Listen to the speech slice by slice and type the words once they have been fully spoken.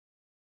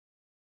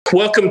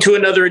Welcome to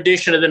another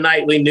edition of the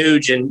Nightly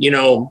Nuge. And,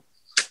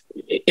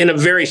 in a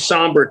very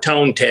somber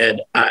tone,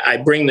 Ted, I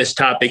bring this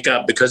topic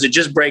up because it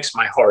just breaks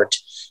my heart.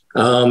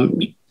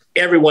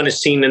 Everyone has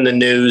seen in the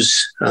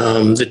news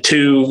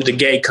the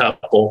gay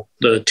couple,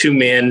 the two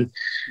men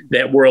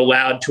that were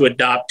allowed to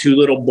adopt two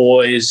little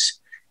boys,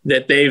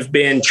 that they've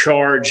been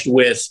charged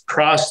with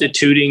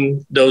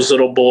prostituting those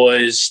little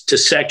boys, to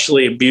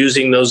sexually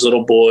abusing those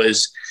little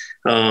boys,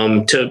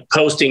 to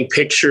posting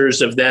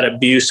pictures of that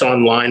abuse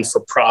online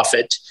for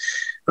profit.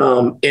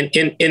 And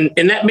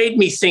that made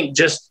me think,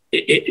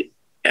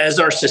 as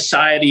our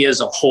society as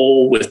a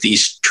whole, with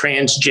these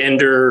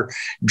transgender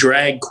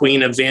drag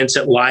queen events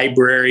at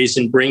libraries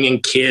and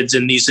bringing kids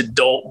and these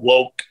adult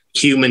woke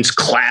humans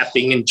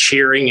clapping and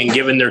cheering and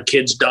giving their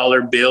kids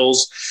dollar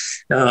bills.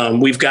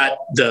 We've got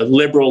the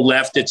liberal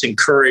left that's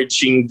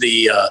encouraging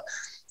the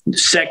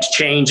sex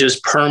change as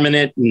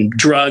permanent, and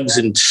drugs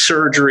and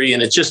surgery.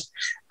 And it's just,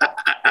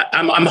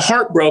 I'm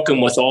heartbroken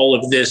with all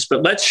of this.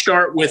 But let's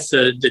start with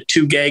the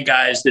two gay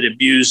guys that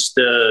abused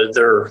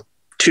their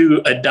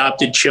two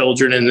adopted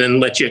children, and then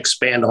let you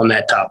expand on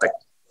that topic.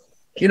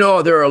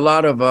 There are a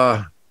lot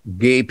of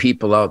gay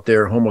people out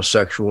there,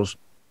 homosexuals,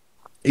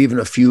 even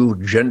a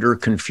few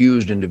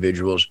gender-confused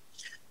individuals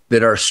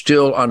that are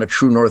still on a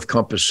true north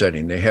compass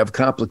setting. They have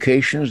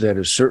complications that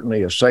is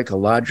certainly a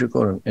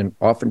psychological and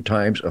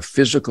oftentimes a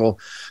physical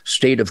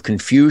state of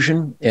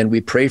confusion, and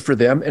we pray for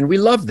them and we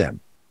love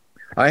them.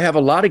 I have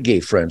a lot of gay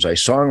friends. I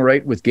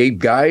songwrite with gay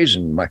guys,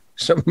 and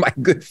some of my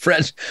good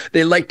friends,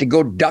 they like to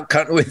go duck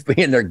hunting with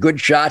me, and they're good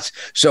shots.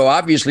 So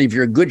obviously, if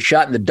you're a good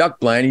shot in the duck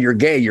blind and you're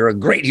gay, you're a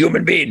great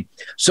human being.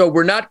 So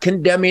we're not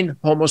condemning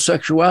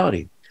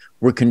homosexuality.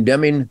 We're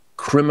condemning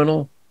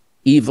criminal,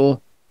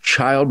 evil,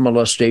 child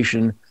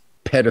molestation,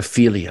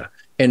 pedophilia.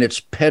 And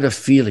it's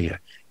pedophilia.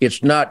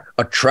 It's not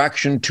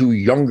attraction to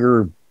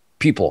younger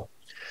people.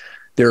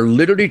 They're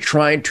literally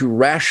trying to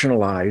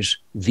rationalize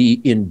the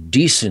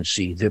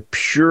indecency, the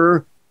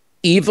pure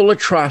evil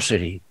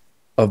atrocity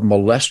of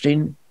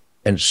molesting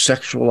and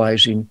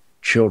sexualizing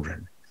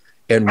children.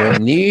 And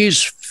when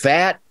these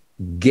fat,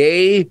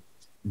 gay,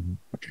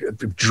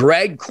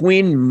 drag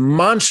queen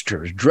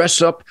monsters dress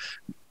up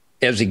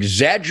as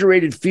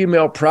exaggerated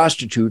female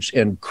prostitutes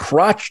and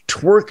crotch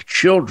twerk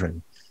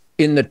children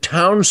in the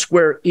town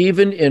square,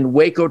 even in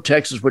Waco,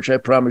 Texas, which I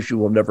promise you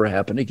will never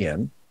happen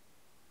again.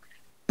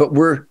 But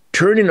we're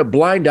turning a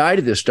blind eye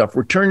to this stuff.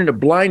 We're turning a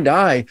blind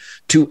eye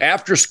to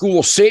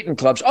after-school Satan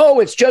clubs.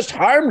 Oh, it's just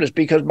harmless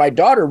because my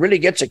daughter really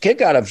gets a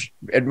kick out of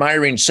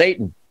admiring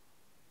Satan.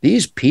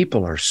 These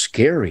people are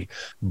scary,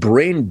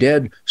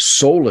 brain-dead,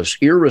 soulless,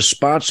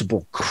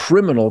 irresponsible,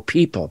 criminal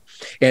people.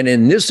 And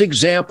in this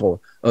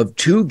example of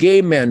two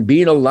gay men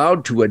being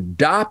allowed to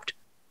adopt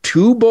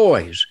two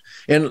boys,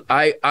 and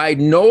I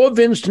know of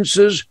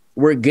instances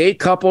where gay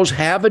couples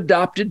have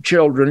adopted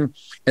children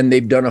and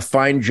they've done a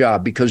fine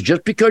job, because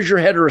just because you're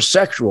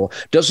heterosexual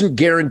doesn't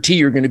guarantee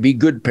you're going to be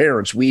good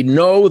parents. We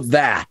know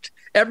that.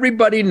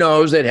 Everybody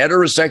knows that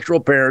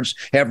heterosexual parents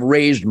have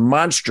raised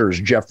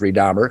monsters, Jeffrey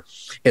Dahmer,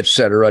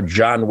 etc.,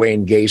 John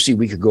Wayne Gacy.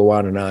 We could go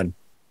on and on.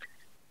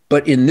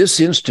 But in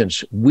this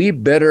instance, we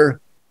better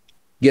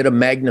get a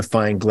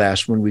magnifying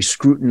glass when we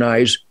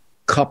scrutinize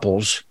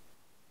couples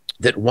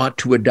that want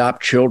to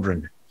adopt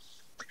children.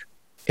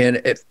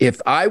 And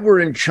if I were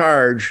in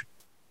charge,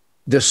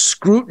 the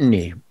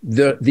scrutiny,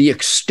 the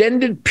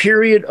extended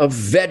period of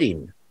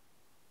vetting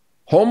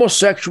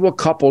homosexual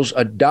couples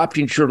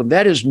adopting children,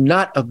 that is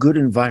not a good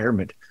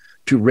environment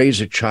to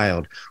raise a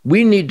child.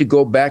 We need to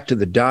go back to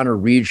the Donna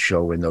Reed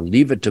show and the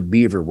Leave It to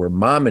Beaver, where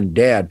mom and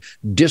dad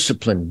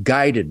disciplined,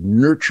 guided,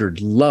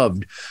 nurtured,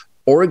 loved,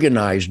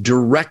 organized,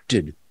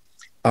 directed,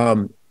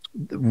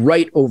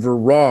 right over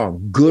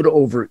wrong, good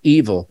over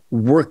evil,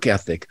 work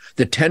ethic,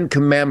 the 10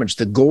 Commandments,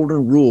 the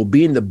golden rule,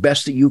 being the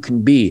best that you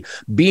can be,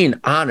 being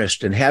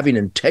honest and having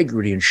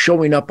integrity and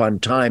showing up on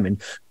time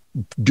and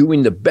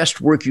doing the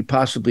best work you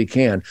possibly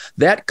can.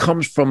 That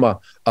comes from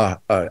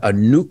a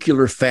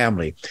nuclear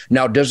family.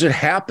 Now, does it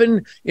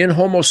happen in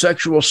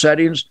homosexual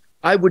settings?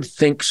 I would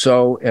think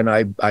so, and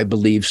I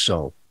believe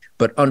so.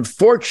 But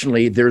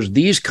unfortunately, there's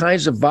these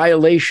kinds of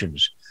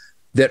violations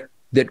that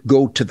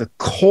go to the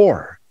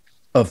core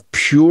of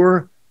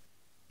pure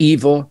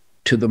evil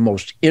to the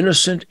most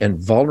innocent and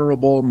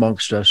vulnerable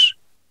amongst us,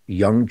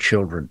 young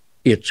children.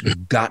 It's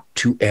got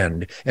to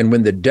end. And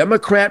when the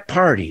Democrat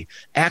Party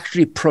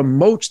actually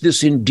promotes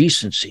this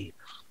indecency,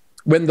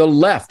 when the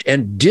left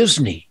and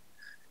Disney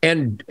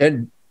and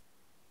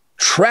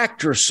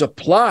Tractor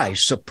Supply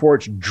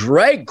supports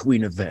drag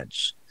queen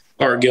events,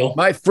 Argyle,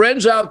 my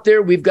friends out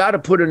there, we've got to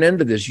put an end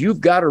to this.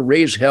 You've got to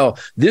raise hell.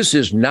 This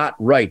is not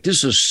right.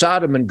 This is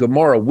Sodom and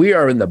Gomorrah. We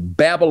are in the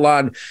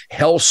Babylon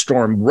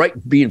hellstorm, right,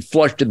 being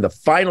flushed in the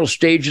final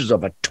stages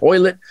of a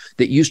toilet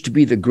that used to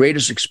be the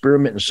greatest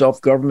experiment in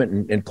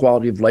self-government and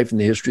quality of life in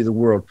the history of the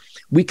world.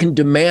 We can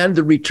demand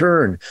the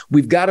return.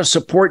 We've got to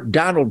support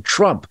Donald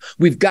Trump.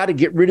 We've got to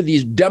get rid of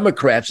these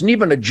Democrats and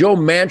even a Joe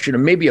Manchin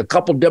and maybe a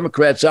couple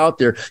Democrats out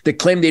there that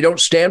claim they don't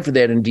stand for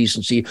that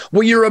indecency.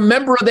 Well, you're a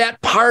member of that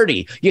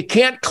party. You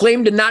can't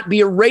claim to not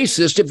be a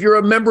racist if you're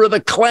a member of the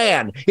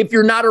Klan. If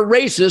you're not a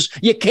racist,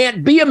 you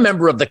can't be a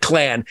member of the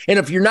Klan. And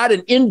if you're not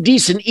an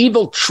indecent,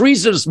 evil,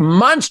 treasonous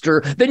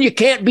monster, then you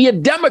can't be a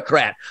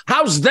Democrat.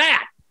 How's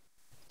that?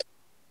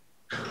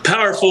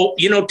 Powerful.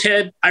 You know,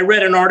 Ted, I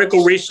read an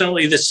article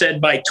recently that said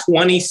by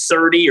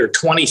 2030 or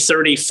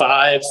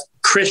 2035,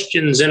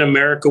 Christians in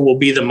America will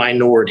be the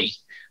minority.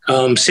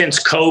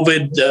 Since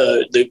COVID,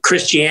 the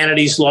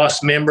Christianity's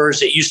lost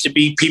members. It used to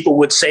be people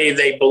would say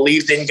they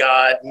believed in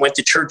God and went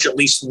to church at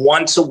least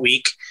once a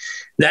week.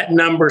 That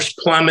number's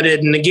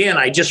plummeted. And again,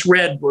 I just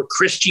read where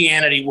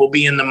Christianity will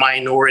be in the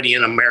minority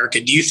in America.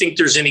 Do you think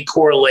there's any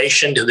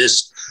correlation to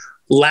this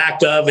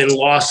lack of and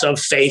loss of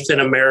faith in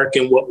America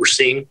and what we're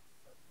seeing?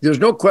 There's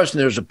no question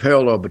there's a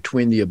parallel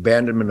between the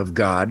abandonment of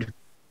God,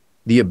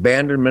 the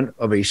abandonment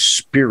of a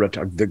spirit,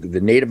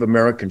 the Native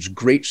Americans'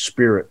 great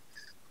spirit,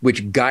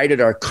 which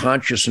guided our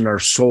conscience and our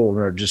soul and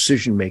our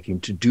decision-making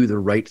to do the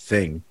right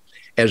thing.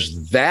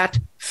 As that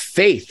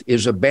faith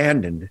is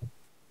abandoned,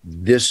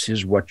 this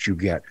is what you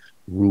get.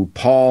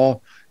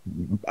 RuPaul,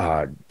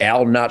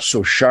 Al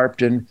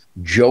Not-So-Sharpton,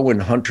 Joe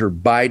and Hunter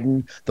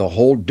Biden, the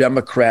whole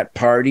Democrat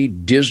Party,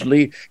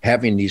 Disney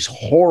having these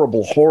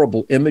horrible,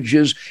 horrible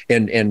images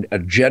and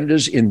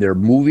agendas in their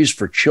movies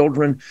for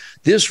children.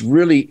 This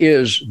really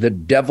is the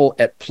devil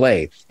at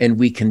play, and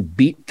we can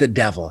beat the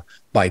devil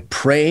by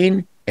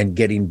praying and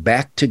getting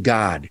back to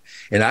God.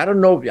 And I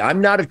don't know,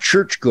 I'm not a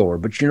churchgoer,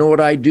 but you know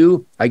what I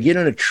do? I get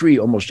in a tree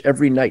almost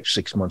every night,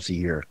 6 months a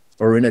year,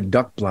 or in a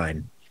duck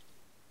blind,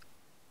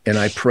 and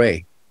I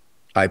pray.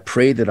 I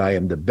pray that I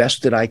am the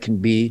best that I can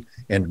be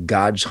and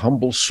God's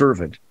humble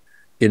servant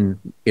in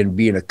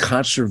being a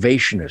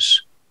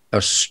conservationist,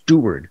 a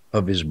steward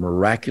of his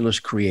miraculous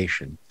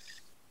creation.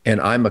 And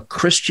I'm a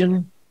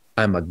Christian.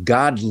 I'm a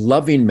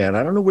God-loving man.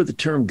 I don't know where the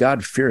term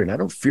God-fearing. I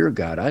don't fear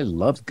God. I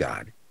love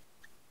God.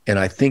 And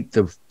I think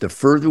the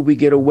further we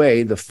get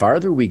away, the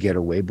farther we get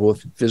away,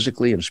 both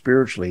physically and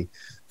spiritually,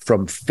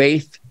 from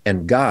faith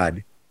and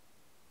God,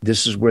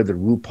 this is where the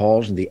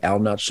RuPauls and the Al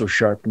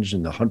Not-So-Sharptons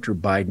and the Hunter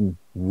Biden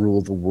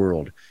rule the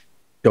world.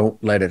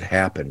 Don't let it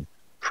happen.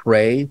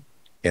 Pray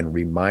and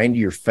remind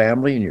your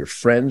family and your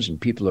friends and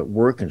people at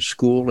work and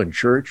school and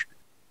church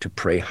to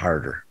pray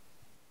harder.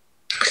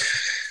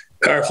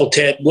 Powerful,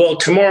 Ted. Well,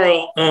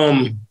 tomorrow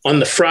on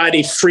the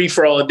Friday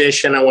free-for-all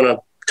edition, I want to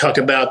talk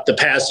about the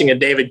passing of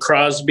David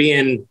Crosby,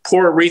 and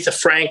poor Aretha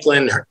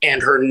Franklin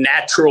and her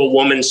Natural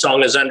Woman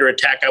song is under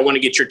attack. I want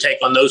to get your take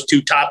on those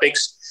two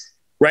topics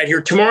right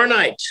here tomorrow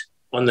night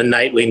on the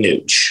Nightly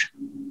Nuge.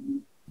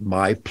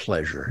 My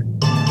pleasure.